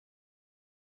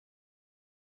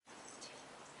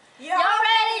Y'all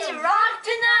ready to rock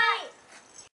tonight?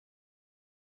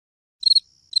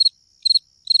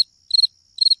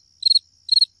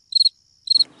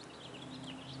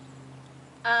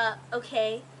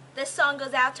 Okay. This song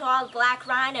goes out to all the black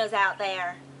rhinos out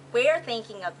there. We're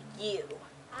thinking of you.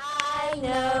 I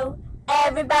know,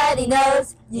 everybody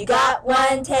knows, you got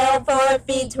 1 tail, 4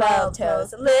 feet, 12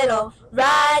 toes. Little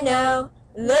rhino,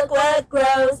 look what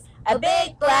grows, a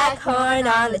big black horn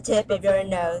on the tip of your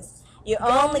nose. You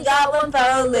only got one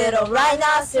foe, little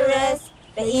rhinoceros,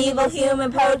 the evil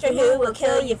human poacher who will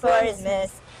kill you for his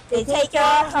miss. They take your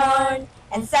horn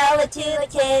and sell it to the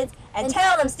kids and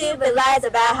tell them stupid lies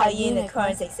about how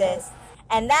unicorns exist.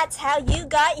 And that's how you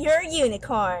got your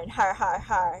unicorn, har har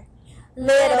har.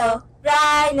 Little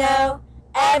rhino,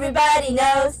 everybody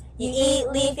knows, you eat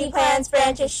leafy plants,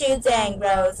 branches, shoots, and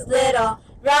grows. Little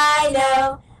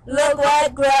rhino, look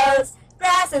what grows,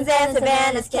 grasslands and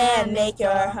savannas can make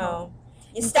your home.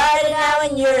 You started now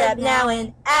in Europe, now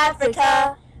in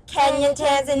Africa, Kenya,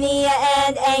 Tanzania,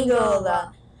 and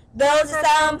Angola. Those are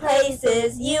some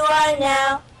places you are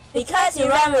now, because you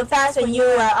run real fast when you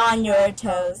are on your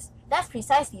toes. That's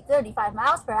precisely 35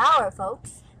 miles per hour,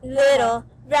 folks. Little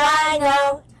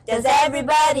rhino, does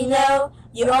everybody know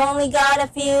you only got a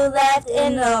few left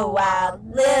in the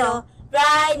wild? Little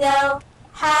rhino,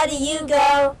 how do you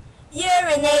go?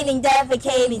 Urinating,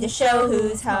 defecating to show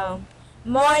who's home.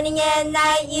 Morning and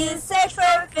night you search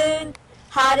for food.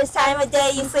 Hottest time of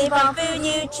day you sleep on food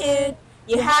you chewed.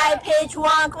 You high-pitch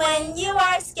wonk when you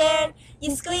are scared.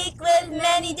 You squeak with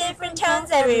many different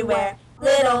tones everywhere.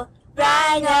 Little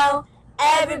rhino,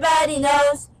 everybody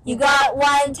knows, you got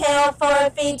 1 tail,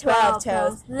 4 feet, 12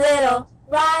 toes. Little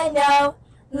rhino,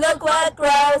 look what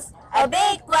grows, a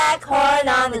big black horn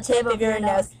on the tip of your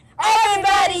nose.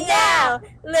 Everybody now,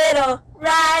 little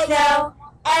rhino,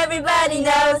 everybody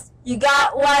knows, you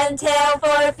got 1 tail,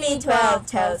 4 feet, 12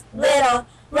 toes. Little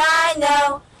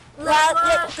rhino, look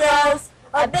what grows,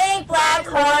 a big black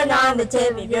horn on the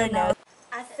tip of your nose.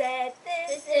 I said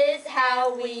this is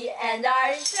how we end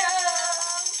our show.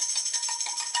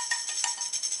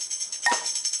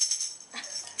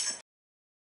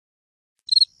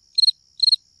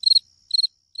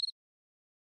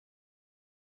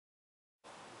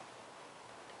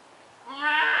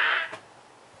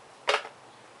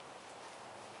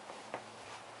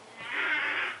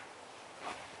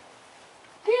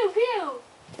 Pew pew.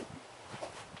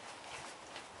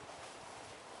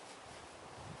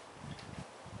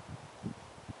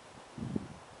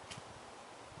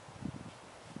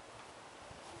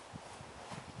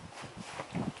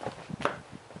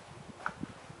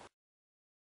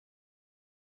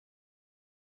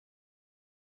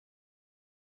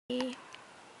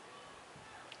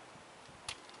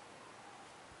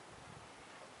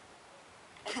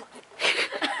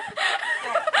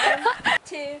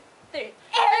 Two.